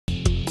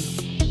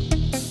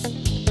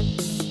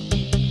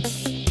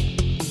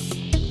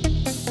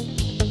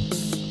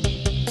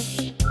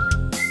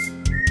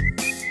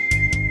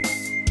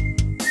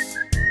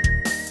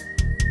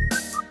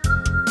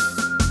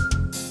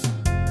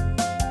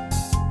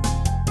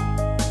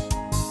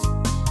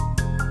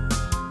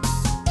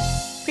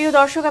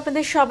সুপ্রিয় দর্শক,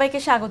 আপনাদের সবাইকে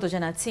স্বাগত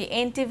জানাচ্ছি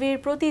এনটিভির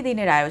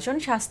প্রতিদিনের আয়োজন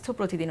স্বাস্থ্য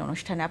প্রতিদিন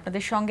অনুষ্ঠানে।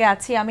 আপনাদের সঙ্গে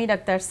আছি আমি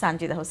ডাক্তার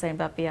সানজিদা হোসেন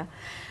পাপিয়া।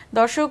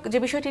 দর্শক, যে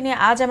বিষয়টি নিয়ে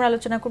আজ আমরা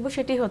আলোচনা করব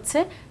সেটি হচ্ছে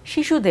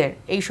শিশুদের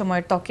এই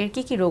সময়ের ত্বকের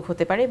কি কি রোগ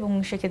হতে পারে এবং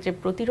সেক্ষেত্রে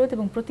প্রতিরোধ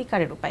এবং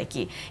প্রতিকারের উপায়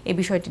কি। এই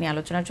বিষয়টি নিয়ে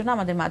আলোচনার জন্য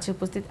আমাদের মাঝে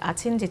উপস্থিত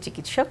আছেন যে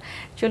চিকিৎসক।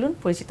 চলুন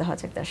পরিচিত হওয়া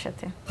যাক তার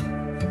সাথে।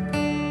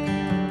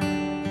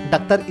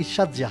 ডাক্তার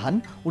ইরশাদ জাহান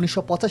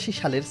 1985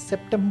 সালের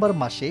সেপ্টেম্বর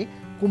মাসে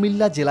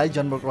কুমিল্লা জেলায়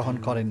জন্মগ্রহণ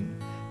করেন।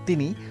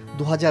 তিনি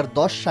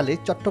 2010 সালে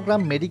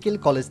চট্টগ্রাম মেডিকেল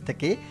কলেজ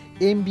থেকে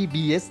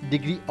MBBS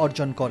ডিগ্রি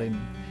অর্জন করেন।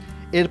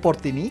 এরপর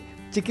তিনি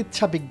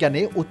চিকিৎসা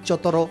বিজ্ঞানে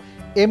উচ্চতর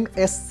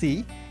MSc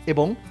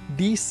এবং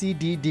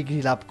DCD ডিগ্রি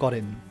লাভ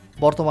করেন।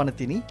 বর্তমানে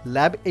তিনি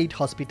ল্যাব 8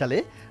 হসপিটালে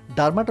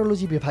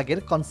ডার্মাটোলজি বিভাগের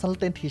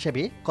কনসালটেন্ট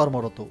হিসেবে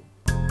কর্মরত।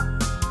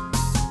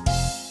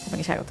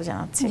 স্বাগত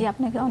জানাচ্ছি। জি,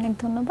 আপনাকে অনেক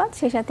ধন্যবাদ।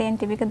 সেই সাথে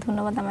এনটিভিকে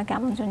ধন্যবাদ আমাকে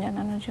আমন্ত্রণ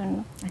জানানোর জন্য।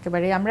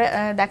 একেবারে আমরা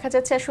দেখা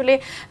যাচ্ছে আসলে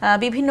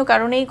বিভিন্ন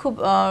কারণেই খুব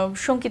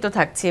শঙ্কিত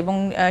থাকছে এবং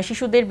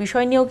শিশুদের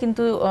বিষয় নিয়েও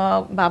কিন্তু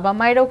বাবা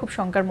মায়েরাও খুব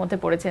শঙ্কার মধ্যে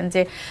পড়েছেন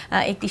যে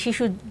একটি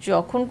শিশু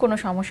যখন কোনো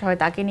সমস্যা হয়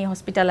তাকে নিয়ে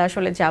হসপিটালে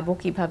আসলে যাব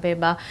কিভাবে,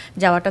 বা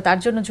যাওয়াটা তার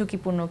জন্য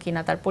ঝুঁকিপূর্ণ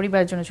কিনা, তার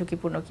পরিবারের জন্য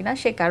ঝুঁকিপূর্ণ কিনা।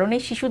 সে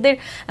কারণেই শিশুদের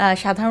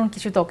সাধারণ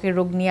কিছু ত্বকের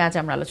রোগ নিয়ে আজ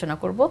আমরা আলোচনা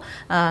করব।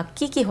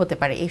 কি কি হতে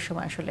পারে এই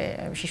সময় আসলে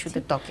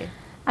শিশুদের ত্বকে?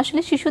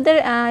 আসলে শিশুদের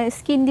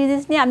স্কিন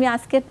ডিজিজ নিয়ে আমি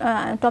আজকে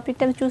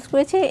টপিকটা চুজ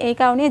করেছি এই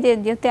কারণে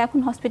যেহেতু এখন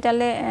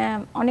হসপিটালে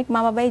অনেক মা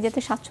বাবাই যেতে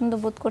স্বাচ্ছন্দ্য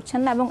বোধ করছেন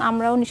না এবং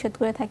আমরাও নিষেধ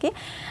করে থাকি।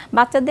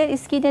 বাচ্চাদের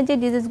স্কিনের যে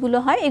ডিজিজগুলো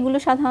হয় এগুলো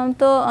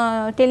সাধারণত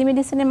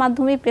টেলিমেডিসিনের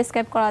মাধ্যমেই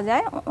প্রেসক্রাইব করা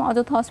যায়,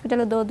 অযথা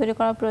হসপিটালে দৌড়দৌড়ি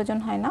করার প্রয়োজন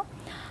হয় না।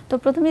 তো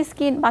প্রথমে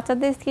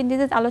বাচ্চাদের স্কিন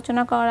ডিজিজ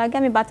আলোচনা করার আগে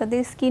আমি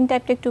বাচ্চাদের স্কিন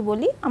টাইপটা একটু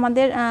বলি।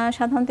 আমাদের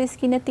সাধারণত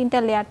স্কিনের 3টা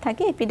লেয়ার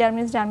থাকে,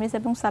 এপিডার্মিস, ডার্মিস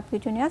এবং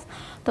সাবকিউটেনিয়াস।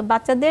 তো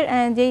বাচ্চাদের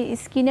যে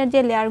স্কিনের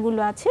যে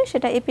লেয়ারগুলো আছে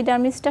সেটা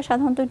এপিডার্মিসটা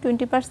সাধারণত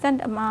 20%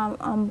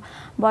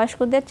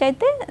 বয়স্কদের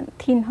চাইতে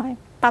থিন হয়,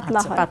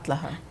 পাতলা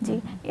হয়। জি,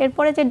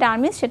 এরপরে যে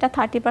ডার্মিস সেটা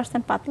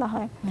 30% পাতলা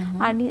হয়।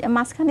 আর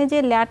মাঝখানে যে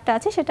লেয়ারটা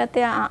আছে সেটাতে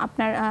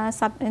আপনার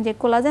যে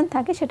কোলাজেন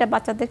থাকে সেটা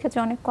বাচ্চাদের ক্ষেত্রে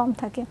অনেক কম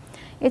থাকে।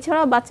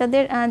 এছাড়াও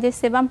বাচ্চাদের যে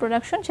সেবাম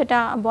প্রোডাকশন সেটা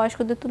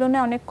বয়স্কদের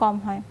তুলনায় অনেক কম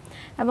হয়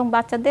এবং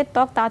বাচ্চাদের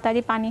ত্বক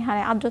তাড়াতাড়ি পানি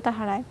হারায়, আর্দ্রতা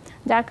হারায়,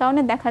 যার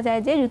কারণে দেখা যায়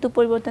যে ঋতু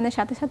পরিবর্তনের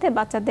সাথে সাথে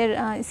বাচ্চাদের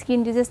স্কিন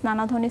ডিজিজ,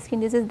 নানা ধরনের স্কিন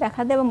ডিজিজ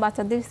দেখা দেয় এবং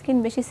বাচ্চাদের স্কিন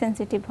বেশি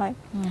সেন্সিটিভ হয়।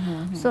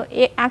 সো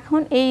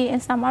এখন এই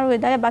সামার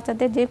ওয়েদারে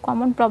বাচ্চাদের যে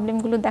কমন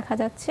প্রবলেমগুলো দেখা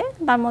যাচ্ছে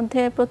তার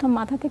মধ্যে প্রথম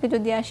মাথা থেকে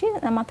যদি আসি,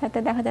 মাথাতে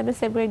দেখা যাবে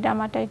সেবোরিক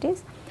ডার্মাটাইটিস,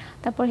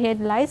 তারপর হেড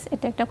লাইস,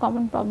 এটা একটা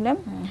কমন প্রবলেম।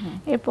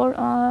 এরপর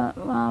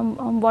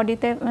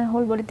বডিতে,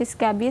 হোল বডিতে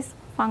স্ক্যাবিস,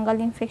 ফাঙ্গাল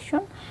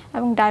ইনফেকশন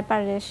এবং ডাইপার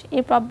র্যাশ,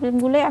 এই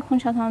প্রবলেমগুলো এখন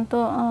সাধারণত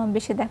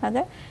বেশি দেখা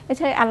যায়।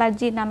 এছাড়া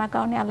অ্যালার্জি, নানা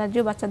কারণে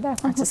অ্যালার্জিও বাচ্চাদের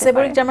এখন হতে পারে।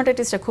 সেবোরিক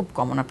ডার্মাটাইটিসটা খুব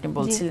কমন আপনি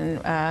বলছিলেন,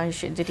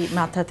 যেটি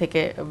মাথা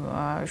থেকে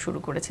শুরু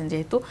করেছেন।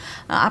 যেহেতু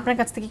আপনার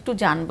কাছ থেকে একটু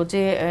জানবো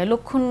যে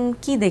লক্ষণ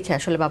কি দেখে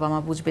আসলে বাবা মা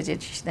বুঝবে যে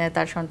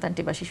তার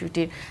সন্তানটি বা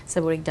শিশুটির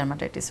সেবোরিক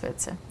ডার্মাটাইটিস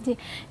হয়েছে? জি,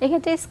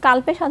 এক্ষেত্রে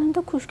স্কাল্পে সাধারণত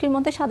খুশকির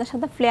মধ্যে সাদা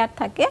সাদা ফ্লেয়ার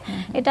থাকে।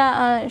 এটা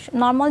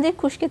নর্মাল যে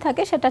খুশকি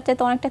থাকে সেটার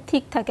চাইতে অনেকটা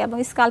থিক থাকে এবং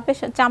স্কাল্পের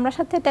চামড়ার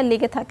সাথে এটা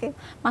লেগে থাকে,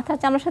 মাথার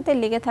চামড়ার সাথে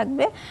লেগে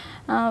থাকবে।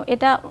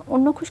 এটা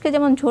অন্য খুশকি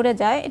যেমন ঝরে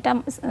যায়, এটা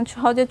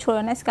সহজে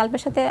ছড়ে না,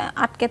 স্কাল্পের সাথে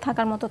আটকে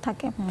থাকার মতো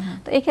থাকে।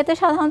 তো এক্ষেত্রে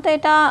সাধারণত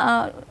এটা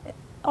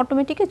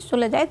অটোমেটিকই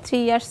চলে যায়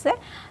 3 ইয়ার্সে।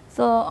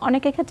 সো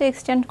অনেকের ক্ষেত্রে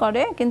এক্সটেন্ড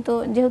করে, কিন্তু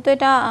যেহেতু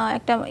এটা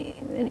একটা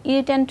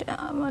ইরিটেন্ট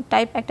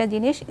টাইপ একটা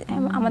জিনিস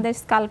আমাদের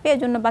স্কাল্পে, এর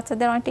জন্য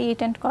বাচ্চাদের অনেকটা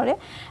ইরিটেন্ট করে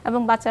এবং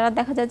বাচ্চারা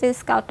দেখা যায় যে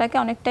স্কাল্পটাকে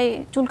অনেকটাই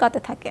চুলকাতে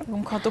থাকে এবং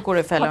ক্ষত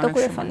করে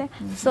ফেলে।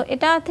 সো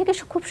এটা থেকে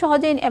খুব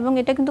সহজেই, এবং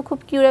এটা কিন্তু খুব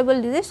কিউরেবল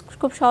ডিজিজ,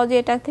 খুব সহজেই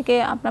এটা থেকে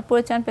আপনার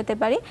পরিত্রাণ পেতে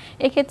পারি।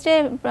 এক্ষেত্রে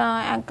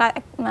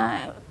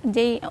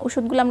যেই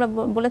ওষুধগুলো আমরা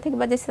বলে থাকি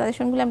বা যে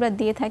সাজেশনগুলো আমরা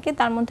দিয়ে থাকি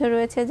তার মধ্যে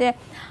রয়েছে যে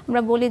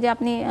আমরা বলি যে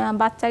আপনি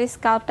বাচ্চার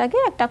স্কাল্পটাকে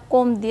একটা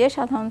কোম দিয়ে,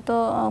 সাধারণত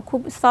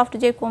খুব সফট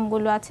যে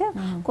কোমগুলো আছে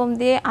কোম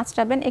দিয়ে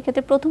আঁচড়াবেন।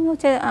 এক্ষেত্রে প্রথম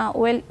হচ্ছে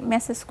ওয়েল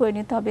ম্যাসেজ করে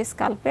নিতে হবে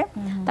স্কাল্পে,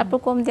 তারপর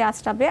কোম দিয়ে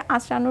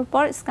আঁচড়ানোর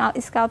পর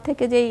স্কাল্প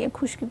থেকে যেই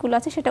খুশকিগুলো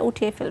আছে সেটা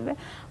উঠিয়ে ফেলবে।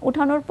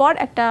 উঠানোর পর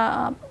একটা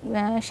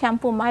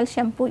শ্যাম্পু, মাইল্ড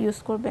শ্যাম্পু ইউজ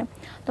করবে।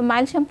 তো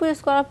মাইল্ড শ্যাম্পু ইউজ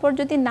করার পর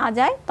যদি না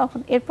যায় তখন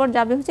এরপর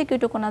যাবে হচ্ছে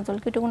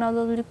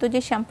কিটোকোনাজলযুক্ত যে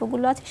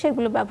শ্যাম্পুগুলো আছে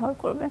সেগুলো ব্যবহার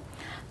করবে।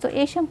 তো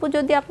এই শ্যাম্পু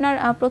যদি আপনার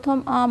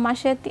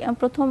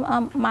প্রথম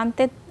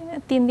মান্থে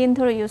 3 দিন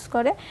ধরে ইউজ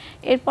করে,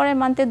 এরপরের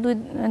মান্থে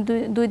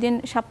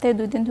সপ্তাহে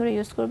 2 দিন ধরে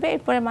ইউজ করবে,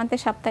 এরপরের মান্থে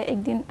সপ্তাহে 1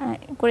 দিন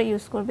করে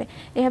ইউজ করবে।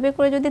 এভাবে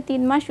করে যদি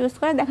 3 মাস ইউজ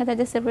করে দেখা যায়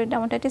যে সেবোরিক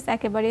ডার্মাটাইটিস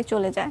একেবারেই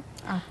চলে যায়।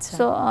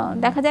 সো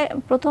দেখা যায়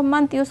প্রথম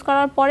মান্থ ইউজ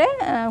করার পরে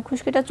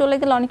খুশকিটা চলে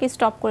গেলে অনেকে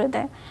স্টপ করে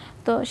দেয়।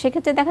 তো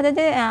সেক্ষেত্রে দেখা যায়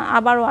যে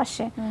আবারও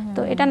আসে।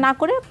 তো এটা না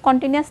করে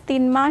কন্টিনিউয়াস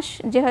 3 মাস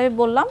যেভাবে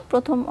বললাম,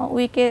 প্রথম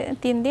উইকে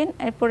 3 দিন,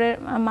 এরপরে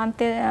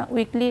মান্থে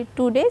উইকলি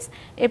 2 ডেজ,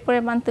 এরপরে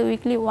মান্থে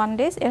উইকলি 1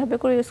 ডেজ, এভাবে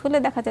করে ইউজ করলে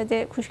দেখা যায় যে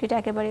খুশকিটা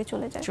একেবারেই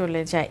চলে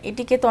যায়।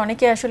 এটিকে তো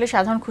অনেকে আসলে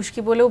সাধারণ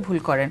খুশকি বলেও ভুল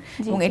করেন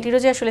এবং এটিরও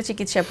যে আসলে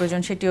চিকিৎসা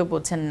প্রয়োজন সেটিও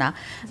বোঝেন না।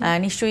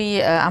 নিশ্চয়ই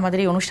আমাদের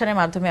এই অনুষ্ঠানের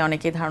মাধ্যমে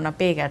অনেকে ধারণা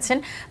পেয়ে গেছেন।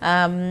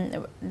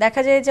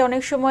 দেখা যায় যে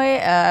অনেক সময়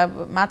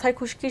মাথার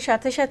খুশকির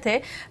সাথে সাথে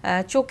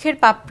চোখের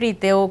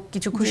পাপড়িতেও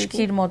কিছু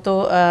খুশকির মতো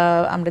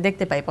আমরা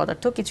দেখতে পাই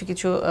পদার্থ কিছু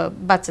কিছু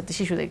বাচ্চাদের,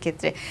 শিশুদের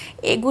ক্ষেত্রে।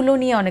 এগুলো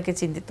নিয়ে অনেকে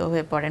চিন্তিত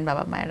হয়ে পড়েন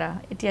বাবা মায়েরা।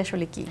 এটি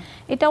আসলে কি?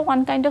 এটা ওয়ান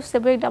কাইন্ড অফ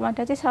সেবোয়িক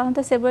ডার্মাটাইটিস। সাধারণত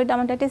সেবোয়িক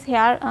ডার্মাটাইটিস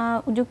হেয়ার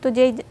যুক্ত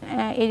যে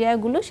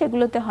এরিয়াগুলো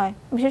সেগুলোতে হয়,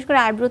 বিশেষ করে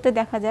আইব্রোতে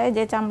দেখা যায়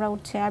যে চামড়া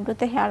উঠছে,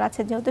 আইব্রোতে হেয়ার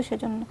আছে যেহেতু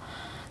সেজন্য।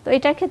 তো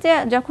এটার ক্ষেত্রে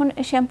যখন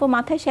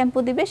মাথায় শ্যাম্পু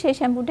দিবে, সেই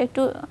শ্যাম্পুটা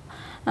একটু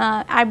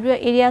আইব্রো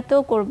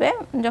এরিয়াতেও করবে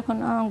যখন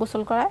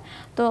গোসল করায়।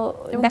 তো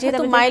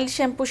যেহেতু মাইল্ড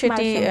শ্যাম্পু,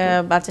 সেটি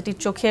বাচ্চাটির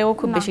চোখেও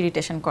খুব বেশি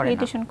ইরিটেশন করে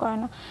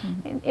না।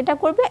 এটা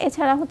করবে।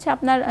 এছাড়া হচ্ছে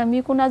আপনার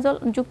মিউকোনাজল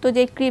যুক্ত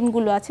যে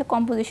ক্রিমগুলো আছে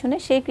কম্পোজিশনে,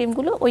 সেই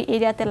ক্রিমগুলো ওই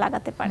এরিয়াতে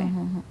লাগাতে পারে।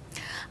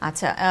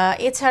 আচ্ছা,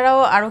 এছাড়াও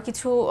আরও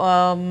কিছু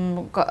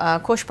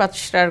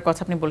খোসপাঁচড়ার কথা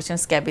আপনি বলেছেন,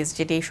 স্ক্যাবিজ,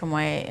 যেটি এই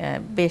সময়ে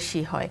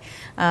বেশি হয়,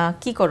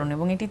 কি করণীয়?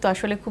 এবং এটি তো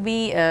আসলে খুবই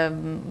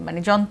মানে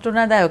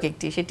যন্ত্রণাদায়ক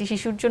একটি, সেটি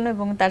শিশুর জন্য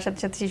এবং তার সাথে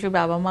সাথে শিশুর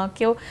বাবা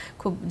মাকেও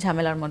খুব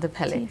ঝামেলার মধ্যে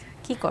ফেলে।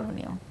 কি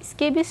করণীয়?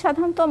 স্ক্যাবিজ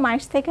সাধারণত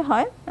মাইটস থেকে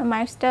হয়।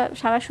 মাইটসটা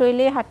সারা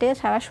শরীরে হাঁটে,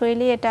 সারা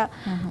শরীরে এটা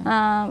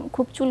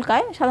খুব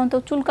চুলকায়। সাধারণত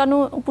চুলকানো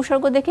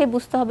উপসর্গ দেখে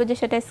বুঝতে হবে যে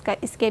সেটা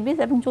স্ক্যাবিজ,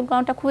 এবং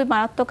চুলকানোটা খুবই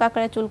মারাত্মক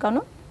আকারে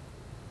চুলকানো।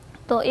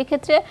 তো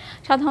এক্ষেত্রে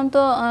সাধারণত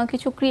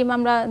কিছু ক্রিম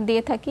আমরা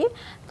দিয়ে থাকি।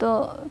 তো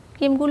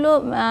ক্রিমগুলো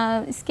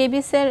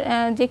স্ক্যাবিসের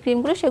যে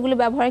ক্রিমগুলো সেগুলো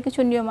ব্যবহারের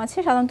কিছু নিয়ম আছে।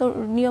 সাধারণত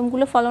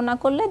নিয়মগুলো ফলো না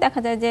করলে দেখা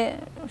যায় যে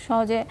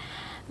সহজে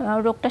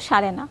রোগটা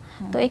সারে না।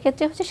 তো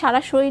এক্ষেত্রে হচ্ছে সারা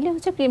শরীরে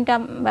হচ্ছে ক্রিমটা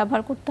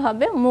ব্যবহার করতে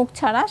হবে, মুখ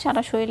ছাড়া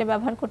সারা শরীরে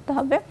ব্যবহার করতে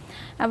হবে,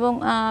 এবং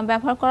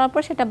ব্যবহার করার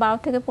পর সেটা 12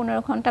 থেকে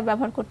 15 ঘন্টা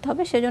ব্যবহার করতে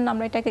হবে। সেজন্য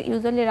আমরা এটাকে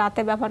ইউজুয়ালি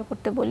রাতে ব্যবহার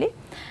করতে বলি।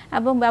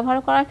 এবং ব্যবহার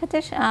করার ক্ষেত্রে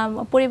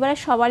পরিবারের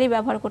সবারই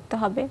ব্যবহার করতে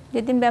হবে।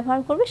 যেদিন ব্যবহার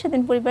করবে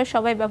সেদিন পরিবারের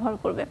সবাই ব্যবহার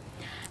করবে।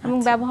 এবং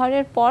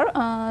ব্যবহারের পর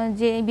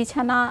যে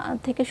বিছানা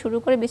থেকে শুরু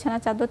করে, বিছানা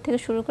চাদর থেকে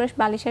শুরু করে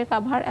বালিশের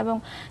কাভার এবং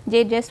যে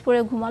ড্রেস পরে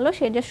ঘুমালো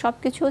সেই ড্রেস সব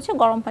কিছু হচ্ছে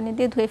গরম পানি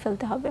দিয়ে ধুয়ে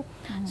ফেলতে হবে।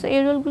 সো এই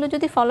রুলগুলো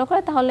যদি ফলো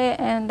করে তাহলে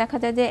দেখা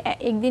যায় যে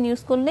একদিন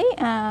ইউজ করলেই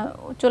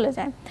চলে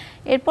যায়।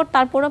 এরপর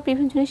তারপরও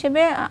প্রিভেনশন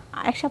হিসেবে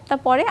 1 সপ্তাহ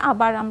পরে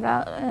আবার আমরা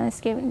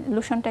স্কিন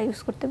লোশনটা ইউজ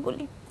করতে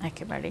বলি।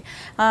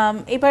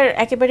 এবার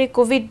একেবারে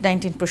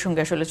কোভিড-19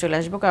 প্রসঙ্গে আসলে চলে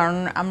আসবো, কারণ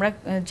আমরা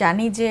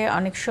জানি যে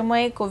অনেক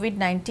সময়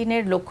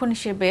কোভিড-19-এর লক্ষণ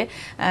হিসেবে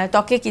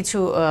ত্বকে কিছু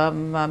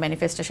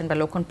ম্যানিফেস্টেশন বা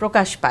লক্ষণ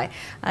প্রকাশ পায়,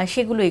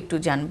 সেগুলো একটু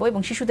জানবো, এবং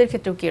শিশুদের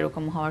ক্ষেত্রেও কি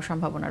এরকম হওয়ার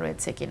সম্ভাবনা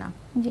রয়েছে কিনা?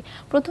 জি,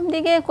 প্রথম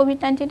দিকে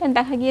কোভিড-19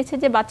 দেখা গিয়েছে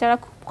যে বাচ্চারা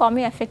খুব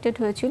কমই অ্যাফেক্টেড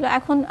হয়েছিল।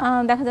 এখন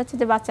দেখা যাচ্ছে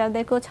যে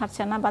বাচ্চাদেরকেও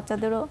ছাড়ছে না,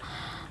 বাচ্চাদেরও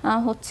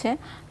হচ্ছে।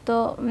 তো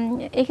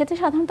এক্ষেত্রে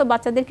সাধারণত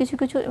বাচ্চাদের কিছু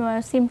কিছু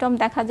সিমটম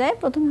দেখা যায়।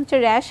 প্রথমে হচ্ছে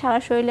র্যাশ, সারা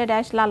শরীরে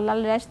র্যাশ, লাল লাল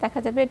র্যাশ দেখা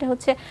যাবে। এটা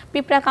হচ্ছে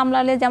পিঁপড়া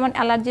কামড়ালে যেমন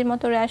অ্যালার্জির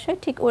মতো র্যাশ হয়,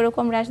 ঠিক ওই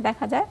রকম র্যাশ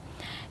দেখা যায়।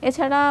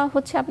 এছাড়া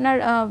হচ্ছে আপনার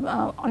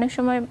অনেক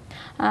সময়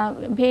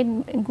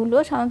ভেনগুলো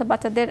সাধারণত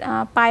বাচ্চাদের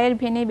পায়ের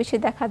ভেনে বেশি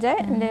দেখা যায়,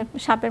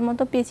 সাপের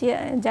মতো পেঁচিয়ে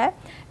যায়।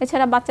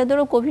 এছাড়া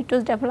বাচ্চাদেরও কোভিড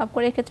টোজ ডেভেলপ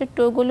করে, এক্ষেত্রে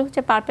টোগুলো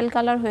হচ্ছে পার্পেল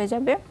কালার হয়ে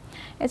যাবে।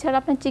 এছাড়া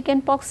আপনার চিকেন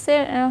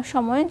পক্সের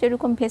সময়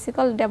যেরকম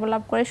ভেসিকল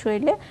ডেভেলপ করে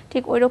শরীরে,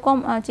 ঠিক ওই রকম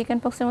চিকেন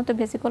পক্সের মতো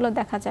ভেসিকলও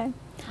দেখা যায়।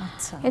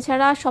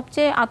 এছাড়া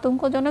সবচেয়ে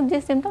আতঙ্কজনক যে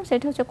সিমটম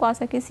সেটা হচ্ছে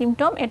কোয়াসাকি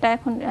সিমটম। এটা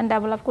এখন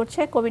ডেভেলপ করছে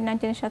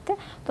কোভিড-19-এর সাথে।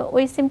 তো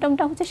ওই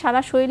সিমটমটা হচ্ছে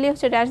সারা শরীরে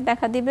হচ্ছে র্যাশ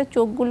দেখা দিবে,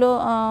 চোখগুলো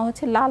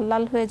হচ্ছে লাল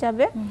লাল হয়ে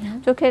যাবে,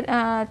 চোখের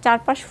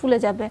চারপাশ ফুলে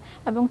যাবে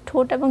এবং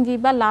ঠোঁট এবং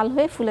জিহ্বা লাল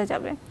হয়ে ফুলে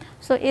যাবে।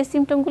 সো এই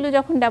সিমটমগুলো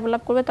যখন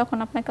ডেভেলপ করবে তখন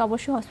আপনাকে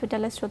অবশ্যই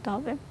হসপিটালাইজড হতে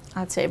হবে।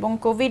 আচ্ছা, এবং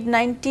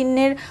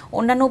কোভিড-19-এর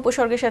অন্যান্য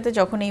উপসর্গের সাথে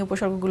যখন এই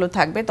উপসর্গগুলো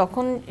থাকবে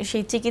তখন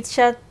সেই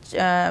চিকিৎসা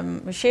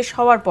শেষ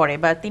হওয়ার পরে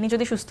বা তিনি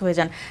যদি সুস্থ হয়ে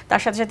যান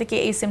তার সাথে সাথে কি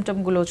এই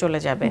সিমটমগুলো চলে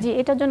যাবে? জি,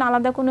 এটার জন্য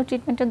আলাদা কোনো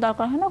ট্রিটমেন্টের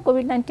দরকার হয় না।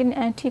 কোভিড-19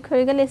 ঠিক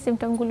হয়ে গেলে এই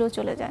সিমটমগুলো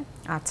চলে যায়।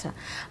 আচ্ছা,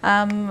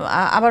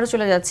 আবারও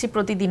চলে যাচ্ছি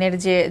প্রতিদিনের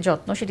যে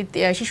যত্ন, সেটি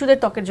শিশুদের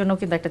ত্বকের জন্য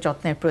কিন্তু একটা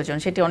যত্নের প্রয়োজন,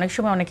 সেটি অনেক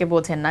সময় অনেকে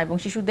বোঝেন না। এবং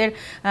শিশুদের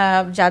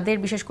যাদের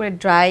বিশেষ করে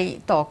ড্রাই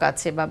ত্বক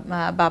আছে বা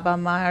বাবা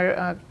মার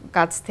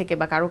কাছ থেকে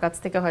বা কারো কাছ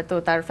থেকে, হয়তো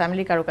তার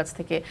ফ্যামিলির কারো কাছ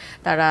থেকে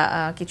তারা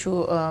কিছু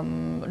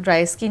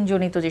ড্রাই স্কিন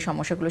জনিত যে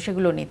সমস্যাগুলো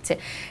সেগুলো নিচ্ছে,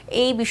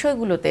 এই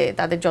বিষয়গুলোতে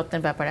তাদের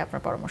যত্নের ব্যাপারে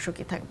আপনার পরামর্শ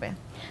কি থাকবে?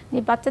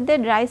 বাচ্চাদের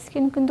ড্রাই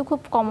স্কিন কিন্তু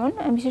খুব কমন।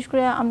 বিশেষ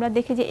করে আমরা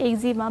দেখি যে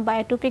এক্সিমা বা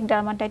অ্যাটোপিক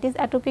ডার্মাটাইটিস,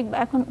 অ্যাটোপিক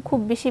এখন খুব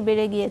বেশি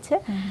বেড়ে গিয়েছে।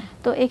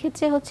 তো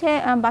এক্ষেত্রে হচ্ছে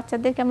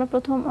বাচ্চাদেরকে আমরা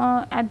প্রথম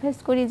অ্যাডভাইস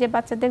করি যে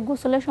বাচ্চাদের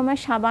গোসলের সময়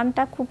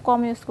সাবানটা খুব কম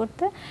ইউজ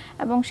করতে,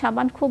 এবং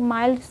সাবান খুব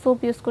মাইল্ড সোপ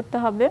ইউজ করতে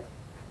হবে।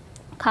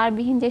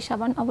 ক্ষারবিহীন যে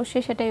সাবান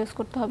অবশ্যই সেটা ইউজ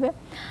করতে হবে।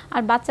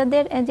 আর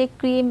বাচ্চাদের যে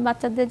ক্রিম,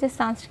 বাচ্চাদের যে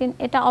সানস্ক্রিন,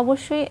 এটা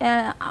অবশ্যই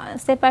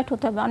সেপারেট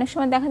হতে হবে। অনেক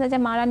সময় দেখা যায় যে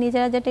মারা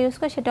নিজেরা যেটা ইউজ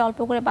করে সেটা অল্প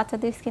করে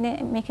বাচ্চাদের স্কিনে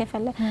মেখে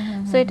ফেলে,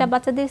 সো এটা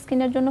বাচ্চাদের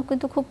স্কিনের জন্য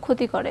কিন্তু খুব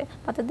ক্ষতি করে।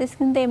 বাচ্চাদের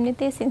স্কিন তো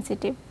এমনিতেই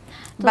সেনসিটিভ।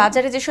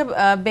 বাজারে যেসব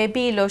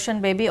বেবি লোশন,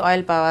 বেবি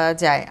অয়েল পাওয়া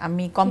যায়,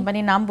 আমি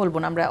কোম্পানির নাম বলবো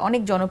না, আমরা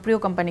অনেক জনপ্রিয়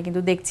কোম্পানি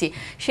কিন্তু দেখছি,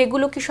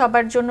 সেগুলো কি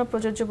সবার জন্য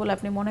প্রযোজ্য বলে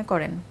আপনি মনে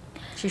করেন?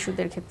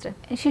 শিশুদের ক্ষেত্রে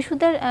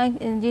শিশুদের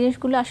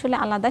জিনিসগুলো আসলে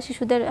আলাদা,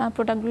 শিশুদের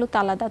প্রোডাক্টগুলো তো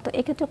আলাদা। তো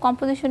এক্ষেত্রে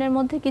কম্পোজিশনের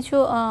মধ্যে কিছু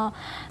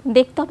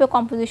দেখতে হবে,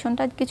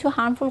 কম্পোজিশনটা কিছু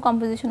হার্মফুল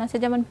কম্পোজিশন আছে,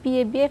 যেমন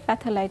PABA,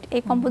 ফ্যাথালাইট,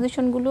 এই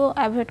কম্পোজিশনগুলো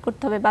অ্যাভয়েড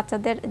করতে হবে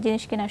বাচ্চাদের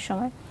জিনিস কেনার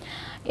সময়।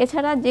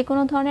 এছাড়া যে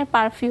কোনো ধরনের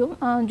পারফিউম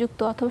যুক্ত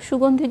অথবা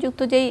সুগন্ধিযুক্ত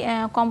যেই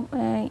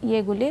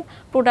ইয়েগুলি,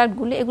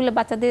 প্রোডাক্টগুলি, এগুলো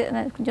বাচ্চাদের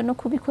জন্য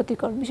খুবই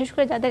ক্ষতিকর। বিশেষ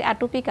করে যাদের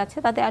অ্যাটোপিক আছে,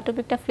 তাদের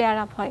অ্যাটোপিকটা ফ্লেয়ার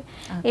আপ হয়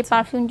এই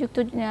পারফিউমযুক্ত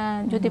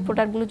যদি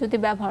প্রোডাক্টগুলো যদি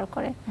ব্যবহার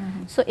করে।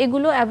 সো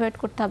এগুলো অ্যাভয়েড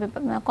করতে হবে,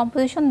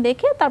 কম্পোজিশন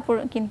দেখে তারপর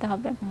কিনতে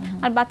হবে।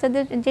 আর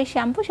বাচ্চাদের যে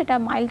শ্যাম্পু, সেটা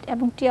মাইল্ড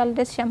এবং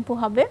টিয়ারলেস শ্যাম্পু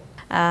হবে।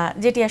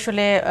 যেটি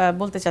আসলে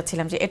বলতে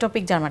চাচ্ছিলাম যে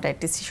এটোপিক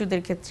ডার্মাটাইটিস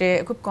শিশুদের ক্ষেত্রে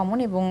খুব কমন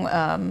এবং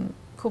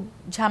খুব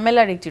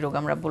ঝামেলার একটি রোগ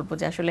আমরা বলবো,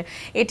 যে আসলে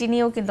এটি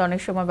নিয়েও কিন্তু অনেক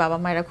সময় বাবা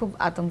মায়েরা খুব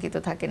আতঙ্কিত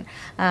থাকেন।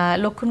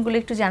 লক্ষণগুলো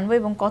একটু জানবো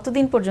এবং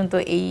কতদিন পর্যন্ত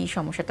এই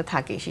সমস্যাটা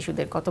থাকে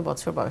শিশুদের, কত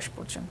বছর বয়স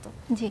পর্যন্ত?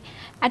 জি,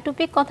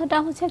 অ্যাটোপিক কথাটা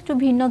হচ্ছে একটু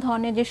ভিন্ন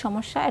ধরনের যে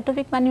সমস্যা।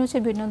 অ্যাটোপিক মানে হচ্ছে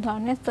ভিন্ন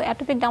ধরনের। তো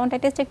অ্যাটোপিক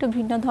ডার্মাটাইটিসটা একটু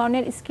ভিন্ন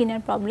ধরনের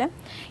স্কিনের প্রবলেম।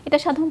 এটা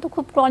সাধারণত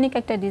খুব ক্রনিক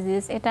একটা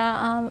ডিজিজ, এটা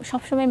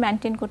সবসময়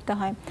মেনটেন করতে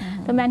হয়।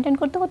 তো মেনটেন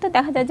করতে করতে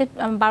দেখা যায় যে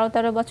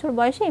 12-13 বছর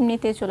বয়সে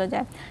এমনিতেই চলে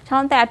যায়।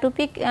 সাধারণত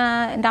অ্যাটোপিক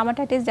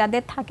ডার্মাটাইটিস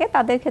যাদের থাকে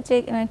তাদের ক্ষেত্রে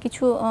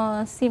কিছু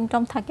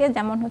সিমটম থাকে,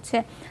 যেমন হচ্ছে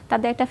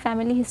তাদের একটা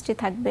ফ্যামিলি হিস্ট্রি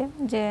থাকবে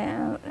যে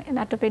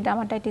অ্যাটোপিক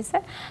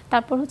ডার্মাটাইটিসের।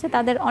 তারপর হচ্ছে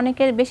তাদের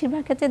অনেকের,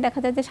 বেশিরভাগ ক্ষেত্রে দেখা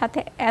যায় যে সাথে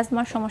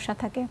অ্যাজমার সমস্যা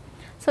থাকে।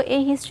 সো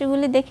এই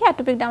হিস্ট্রিগুলি দেখে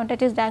অ্যাটোপিক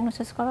ডার্মাটাইটিস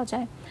ডায়াগনোসিস করা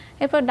যায়।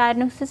 এরপর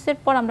ডায়াগনোসিসের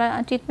পর আমরা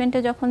ট্রিটমেন্টে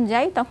যখন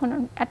যাই, তখন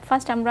অ্যাট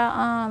ফার্স্ট আমরা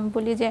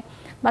বলি যে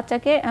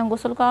বাচ্চাকে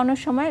গোসল করানোর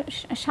সময়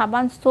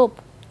সাবান, সোপ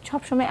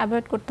সবসময়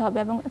অ্যাভয়েড করতে হবে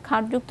এবং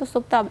ক্ষারযুক্ত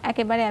সোপটা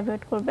একেবারে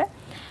অ্যাভয়েড করবে।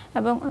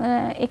 এবং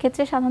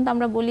এক্ষেত্রে সাধারণত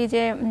আমরা বলি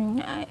যে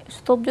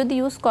সোপ যদি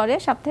ইউজ করে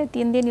সপ্তাহে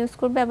 3 দিন ইউজ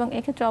করবে, এবং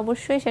এক্ষেত্রে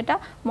অবশ্যই সেটা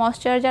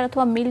ময়েশ্চারাইজার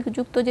অথবা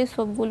মিল্কযুক্ত যে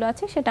সোপগুলো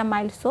আছে, সেটা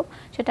মাইল্ড সোপ,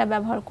 সেটা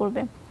ব্যবহার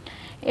করবে।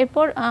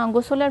 এরপর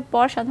গোসলের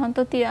পর সাধারণত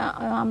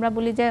আমরা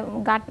বলি যে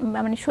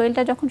মানে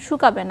শরীরটা যখন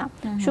শুকাবে না,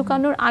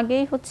 শুকানোর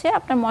আগেই হচ্ছে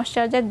আপনার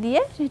ময়েশ্চারাইজার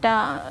দিয়ে সেটা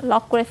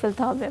লক করে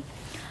ফেলতে হবে।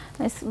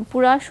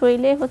 পুরা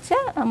শরীরে হচ্ছে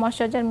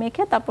ময়েশ্চারাইজার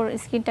মেখে তারপর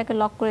স্কিনটাকে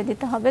লক করে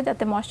দিতে হবে,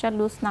 যাতে ময়েশ্চার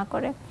লুজ না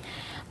করে।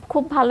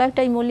 খুব ভালো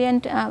একটা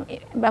ইমোলিয়েন্ট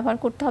ব্যবহার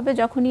করতে হবে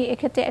যখনই,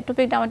 এক্ষেত্রে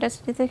অ্যাটোপিক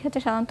ডার্মাটাইটিসের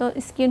ক্ষেত্রে সাধারণত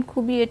স্কিন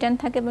খুবই ইরিটেন্ট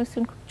থাকে এবং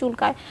স্কিন খুব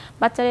চুলকায়।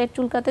 বাচ্চারা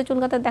চুলকাতে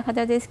চুলকাতে দেখা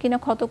যায় যে স্কিনে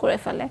ক্ষত করে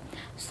ফেলে।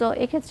 সো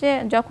এক্ষেত্রে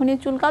যখনই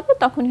চুলকাবে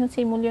তখনই হচ্ছে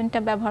ইমোলিয়েন্টটা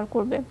ব্যবহার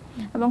করবে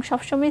এবং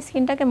সবসময়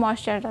স্কিনটাকে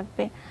ময়েশ্চার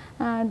রাখবে।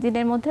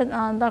 দিনের মধ্যে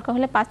দরকার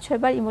হলে 5-6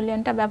 বার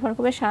ইমোলিয়েন্টটা ব্যবহার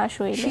করবে সারা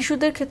শরীরে।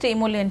 শিশুদের ক্ষেত্রে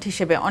ইমোলিয়েন্ট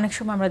হিসেবে অনেক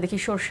সময় আমরা দেখি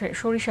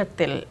সরিষার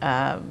তেল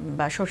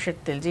বা সর্ষের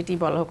তেল, যেটি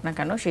বলা হোক না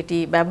কেন, সেটি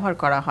ব্যবহার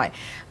করা হয়।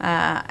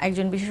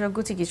 একজন বিশেষজ্ঞ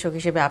চিকিৎসক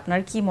হিসেবে আপনার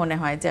কি মনে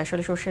হয় যে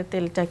আসলে সর্ষের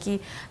তেলটা কি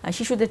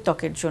শিশুদের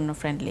ত্বকের জন্য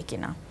ফ্রেন্ডলি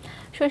কিনা?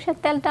 সরিষার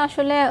তেলটা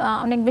আসলে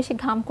অনেক বেশি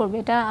ঘাম করবে,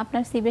 এটা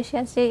আপনার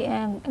সিবেশিয়াস যে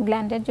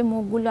গ্ল্যান্ডের যে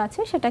মুখগুলো আছে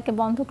সেটাকে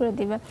বন্ধ করে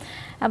দিবে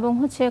এবং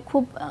হচ্ছে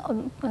খুব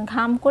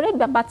ঘাম করে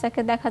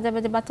বাচ্চাকে দেখা যাবে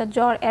যে বাচ্চার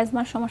জ্বর,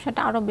 অ্যাজমার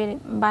সমস্যাটা আরও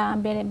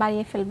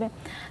বাড়িয়ে ফেলবে।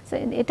 সো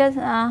এটা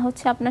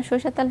হচ্ছে আপনার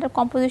সরিষার তেলটার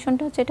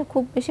কম্পোজিশনটা হচ্ছে, এটা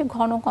খুব বেশি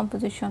ঘন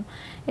কম্পোজিশন,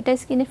 এটা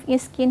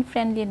স্কিন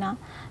ফ্রেন্ডলি না।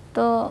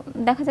 তো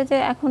দেখা যায় যে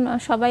এখন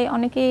সবাই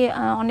অনেকেই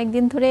অনেক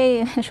দিন ধরে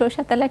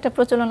সরিষার তেলের একটা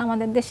প্রচলন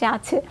আমাদের দেশে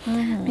আছে,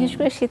 বিশেষ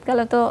করে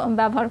শীতকালে তো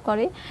ব্যবহার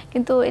করে,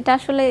 কিন্তু এটা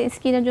আসলে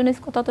স্কিনের জন্য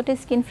ততটা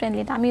স্কিন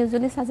ফ্রেন্ডলি না। আমি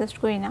ইউজুয়ালি সাজেস্ট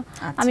করি না,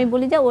 আমি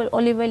বলি যে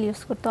অলিভ অয়েল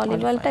ইউজ করতে। অলিভ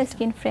অয়েলটা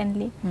স্কিন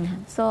ফ্রেন্ডলি।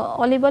 সো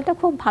অলিভ অয়েলটা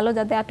খুব ভালো,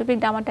 যাদের অ্যাটোপিক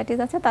ডার্মাটাইটিস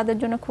আছে তাদের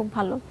জন্য খুব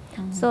ভালো।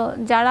 সো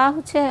যারা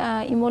হচ্ছে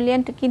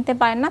ইমোলিয়েন্ট কিনতে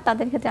পারেন না,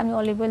 তাদের ক্ষেত্রে আমি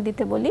অলিভ অয়েল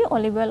দিতে বলি।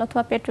 অলিভ অয়েল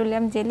অথবা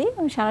পেট্রোলিয়াম জেলি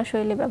আমি সারা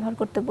শরীরে ব্যবহার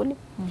করতে বলি।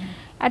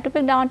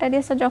 অ্যাটোপিক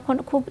ডার্মাটাইটিসটা যখন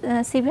খুব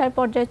সিভিয়ার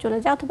পর্যায়ে চলে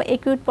যায় অথবা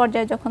একিউট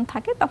পর্যায়ে যখন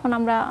থাকে, তখন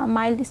আমরা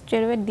মাইল্ড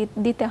স্টেরয়েড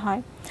দিতে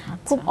হয়।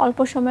 খুব অল্প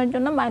সময়ের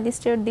জন্য মাইল্ড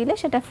স্টেরয়েড দিলে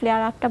সেটা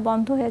ফ্লেয়ার আপটা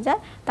বন্ধ হয়ে যায়,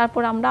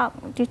 তারপর আমরা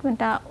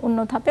ট্রিটমেন্টটা অন্য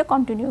ধাপে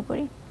কন্টিনিউ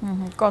করি।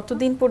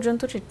 কতদিন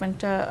পর্যন্ত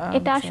ট্রিটমেন্টটা?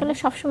 এটা আসলে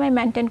সবসময়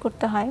মেনটেন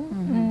করতে হয়।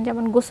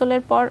 যেমন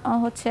গোসলের পর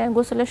হচ্ছে,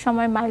 গোসলের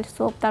সময় মাইল্ড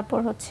সোপ, তারপর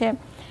হচ্ছে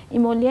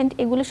ইমোলিয়েন্ট,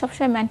 এগুলো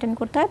সবসময় মেনটেন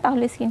করতে হয়,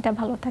 তাহলে স্কিনটা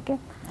ভালো থাকে।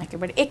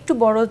 একেবারে একটু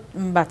বড়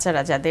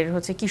বাচ্চারা যাদের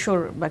হচ্ছে কিশোর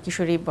বা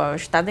কিশোরী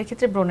বয়স, তাদের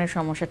ক্ষেত্রে ব্রণের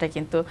সমস্যাটা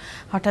কিন্তু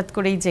হঠাৎ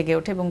করেই জেগে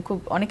ওঠে এবং খুব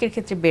অনেকের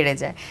ক্ষেত্রে বেড়ে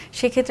যায়,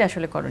 সেক্ষেত্রে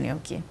আসলে করণীয়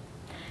কি?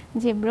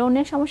 যে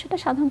ব্রণের সমস্যাটা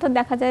সাধারণত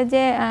দেখা যায়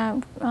যে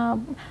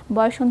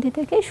বয়সন্ধি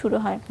থেকেই শুরু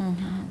হয়।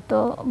 তো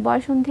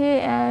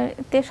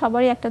বয়সন্ধিতে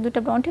সবারই 1-2টা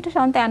ব্রণ, এটা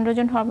সাধারণত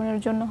অ্যান্ড্রোজেন হরমোনের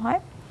জন্য হয়।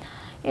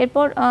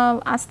 এরপর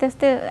আস্তে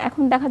আস্তে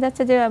এখন দেখা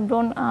যাচ্ছে যে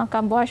ব্রণ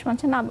বয়স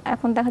মানছে না,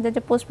 এখন দেখা যাচ্ছে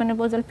যে পোস্ট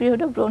মেনোপজাল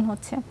পিরিয়ডে ব্রণ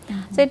হচ্ছে।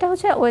 তো এটা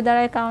হচ্ছে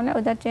ওয়েদারের কারণে,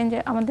 ওয়েদার চেঞ্জে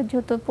আমাদের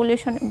যেহেতু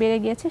পলিউশন বেড়ে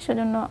গিয়েছে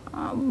সেজন্য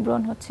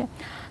ব্রণ হচ্ছে।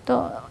 তো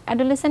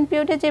অ্যাডোলেসেন্ট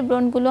পিরিয়ডে যে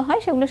ব্রণগুলো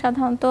হয় সেগুলো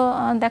সাধারণত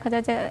দেখা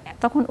যায় যে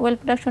তখন ওয়েল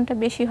প্রোডাকশনটা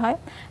বেশি হয়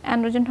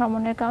অ্যান্ড্রোজেন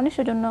হরমোনের কারণে,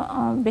 সেজন্য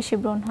বেশি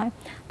ব্রণ হয়।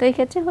 তো এই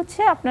ক্ষেত্রে হচ্ছে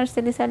আপনার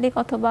স্যালিসাইলিক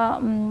অথবা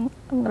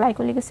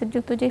গ্লাইকোলিক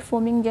অ্যাসিডযুক্ত যে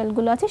ফোমিং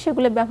জেলগুলো আছে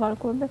সেগুলো ব্যবহার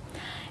করবে।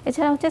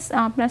 এছাড়া হচ্ছে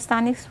আপনার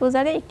সান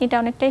এক্সপোজারে একনিটা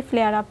অনেকটাই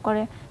ফ্লেয়ার আপ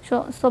করে,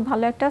 সো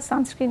ভালো একটা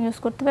সানস্ক্রিন ইউজ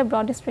করতে হবে,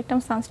 ব্রড স্পেকট্রাম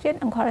সানস্ক্রিন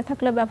ঘরে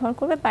থাকলেও ব্যবহার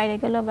করবে, বাইরে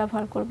গেলেও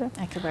ব্যবহার করবে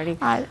একেবারে।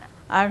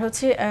 আর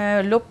হচ্ছে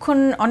লক্ষণ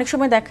অনেক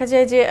সময় দেখা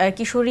যায় যে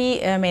কিশোরী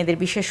মেয়েদের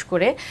বিশেষ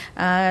করে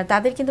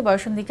তাদের কিন্তু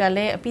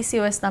বয়সন্ধিকালে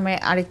পিসিওএস নামে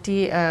আরেকটি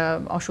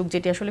অসুখ,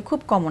 যেটি আসলে খুব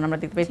কমন আমরা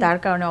দেখতে পাই, তার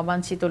কারণে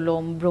অবাঞ্ছিত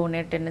লোম,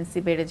 ব্রণের টেন্ডেন্সি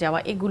বেড়ে যাওয়া,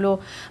 এগুলো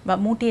বা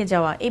মুটিয়ে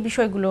যাওয়া, এই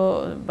বিষয়গুলো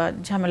বা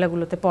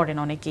ঝামেলাগুলোতে পড়েন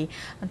অনেকেই,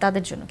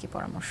 তাদের জন্য কি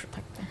পরামর্শ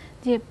থাকবে?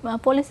 যে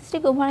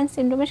পলিসিস্টিক ওভারিয়ান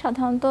সিনড্রোমে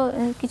সাধারণত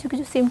কিছু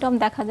কিছু সিমটম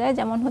দেখা যায়,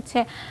 যেমন হচ্ছে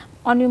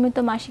অনিয়মিত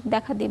মাসিক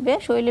দেখা দিবে,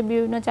 শরীরে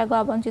বিভিন্ন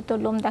জায়গায় অবাঞ্ছিত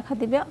লোম দেখা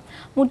দিবে,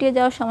 মুটিয়ে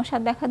যাওয়ার সমস্যা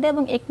দেখা দেয়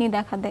এবং একনি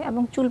দেখা দেয়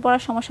এবং চুল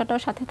পড়ার সমস্যাটাও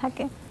সাথে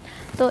থাকে।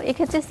 তো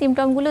এক্ষেত্রে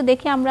সিমটমগুলো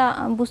দেখে আমরা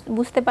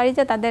বুঝতে পারি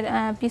যে তাদের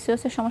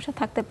পিসিওএসের সমস্যা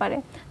থাকতে পারে।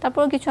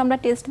 তারপরেও কিছু আমরা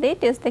টেস্ট দিই,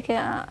 টেস্ট দেখে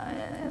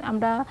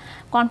আমরা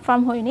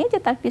কনফার্ম হইনি যে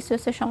তার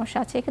পিসিওএসের সমস্যা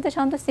আছে। এক্ষেত্রে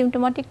সাধারণত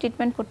সিমটোমেটিক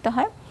ট্রিটমেন্ট করতে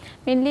হয়।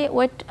 মেনলি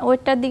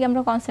ওয়েটটার দিকে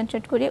আমরা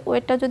কনসেন্ট্রেট করি।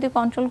 ওয়েটটা যদি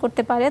কন্ট্রোল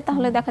করতে পারে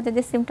তাহলে দেখা যায়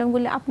যে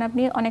সিমটমগুলো আপনা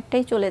আপনি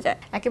অনেকটাই চলে যায়।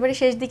 একেবারে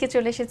শেষ দিকে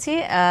চলে এসেছি,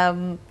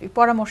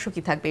 পরামর্শ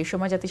কি থাকবে এই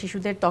সময় যাতে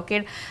শিশুদের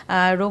ত্বকের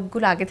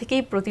রোগগুলো আগে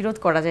থেকেই প্রতিরোধ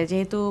করা যায়?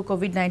 যেহেতু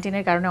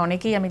কোভিড-19-এর কারণে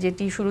অনেকেই, আমি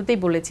যেটি শুরুতেই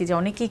বলেছি যে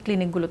অনেকেই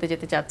ক্লিনিকগুলোতে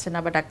যেতে চাচ্ছেন না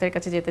বা ডাক্তারের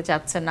কাছে যেতে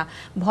চাচ্ছেন না,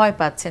 ভয়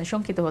পাচ্ছেন,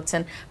 শঙ্কিত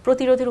হচ্ছেন,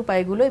 প্রতিরোধের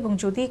উপায়গুলো এবং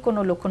যদি কোনো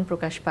লক্ষণ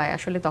প্রকাশ পায়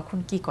আসলে তখন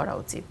কি করা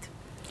উচিত?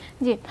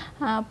 জি,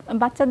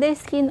 বাচ্চাদের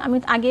স্কিন আমি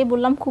আগেই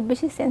বললাম খুব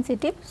বেশি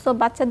সেনসিটিভ। সো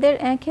বাচ্চাদের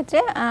ক্ষেত্রে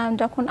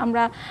যখন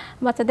আমরা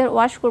বাচ্চাদের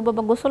ওয়াশ করব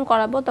বা গোসল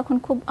করাবো তখন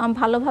খুব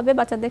ভালোভাবে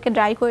বাচ্চাদেরকে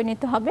ড্রাই করে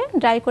নিতে হবে,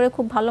 ড্রাই করে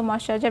খুব ভালো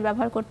ময়শ্চারাইজার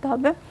ব্যবহার করতে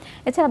হবে।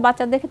 এছাড়া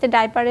বাচ্চাদের ক্ষেত্রে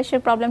ডাইপার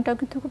রেশের প্রবলেমটাও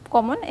কিন্তু খুব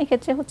কমন,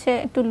 এক্ষেত্রে হচ্ছে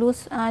একটু লুজ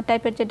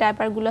টাইপের যে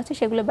ডাইপারগুলো আছে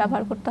সেগুলো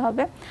ব্যবহার করতে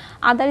হবে।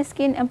 আদার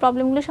স্কিন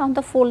প্রবলেমগুলো সাধারণত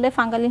ফোল্ডে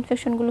ফাঙ্গাল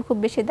ইনফেকশনগুলো খুব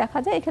বেশি দেখা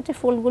যায়, এক্ষেত্রে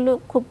ফোল্ডগুলো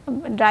খুব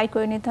ড্রাই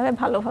করে নিতে হবে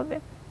ভালোভাবে।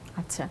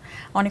 আচ্ছা,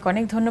 অনেক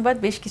অনেক ধন্যবাদ।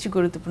 বেশ কিছু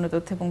গুরুত্বপূর্ণ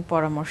তথ্য এবং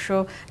পরামর্শ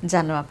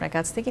জানলাম আপনার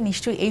কাছ থেকে।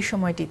 নিশ্চয়ই এই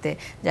সময়টিতে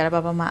যারা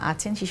বাবা মা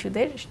আছেন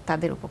শিশুদের,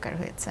 তাদের উপকার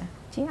হয়েছে।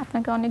 জি,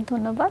 আপনাকে অনেক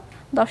ধন্যবাদ,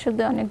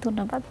 দর্শকদের অনেক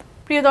ধন্যবাদ।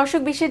 প্রিয়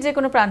দর্শক, বিশ্বের যে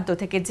কোনো প্রান্ত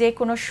থেকে যে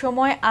কোনো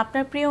সময়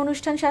আপনার প্রিয়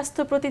অনুষ্ঠান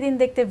স্বাস্থ্য প্রতিদিন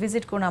দেখতে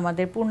ভিজিট করুন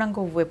আমাদের পূর্ণাঙ্গ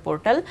ওয়েব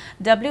পোর্টাল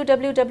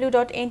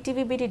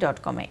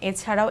www.ntvbd.com এ।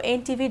 এছাড়াও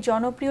এনটিভির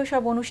জনপ্রিয়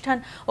সব অনুষ্ঠান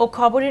ও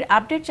খবরের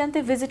আপডেট জানতে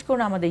ভিজিট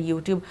করুন আমাদের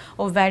ইউটিউব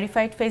ও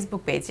ভেরিফাইড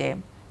ফেসবুক পেজে।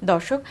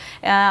 দর্শক,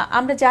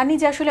 আমরা জানি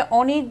যে আসলে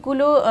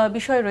অনেকগুলো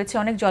বিষয় রয়েছে,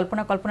 অনেক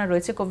জল্পনা কল্পনা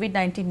রয়েছে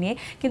কোভিড-19 নিয়ে,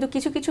 কিন্তু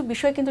কিছু কিছু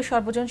বিষয় কিন্তু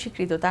সর্বজন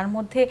স্বীকৃত। তার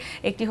মধ্যে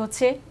একটি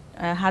হচ্ছে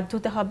হাত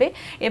ধুতে হবে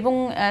এবং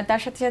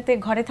তার সাথে সাথে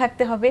ঘরে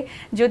থাকতে হবে।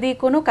 যদি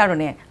কোনো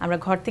কারণে আমরা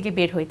ঘর থেকে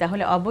বের হই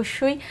তাহলে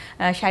অবশ্যই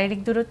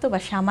শারীরিক দূরত্ব বা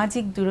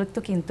সামাজিক দূরত্ব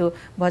কিন্তু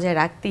বজায়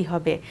রাখতেই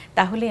হবে,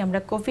 তাহলেই আমরা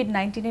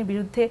কোভিড-19-এর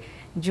বিরুদ্ধে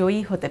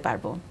জয়ী হতে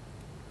পারবো।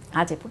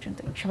 আজ এ পর্যন্ত।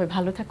 সবাই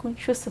ভালো থাকুন,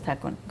 সুস্থ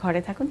থাকুন,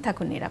 ঘরে থাকুন,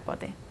 থাকুন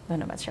নিরাপদে।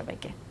 ধন্যবাদ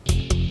সবাইকে।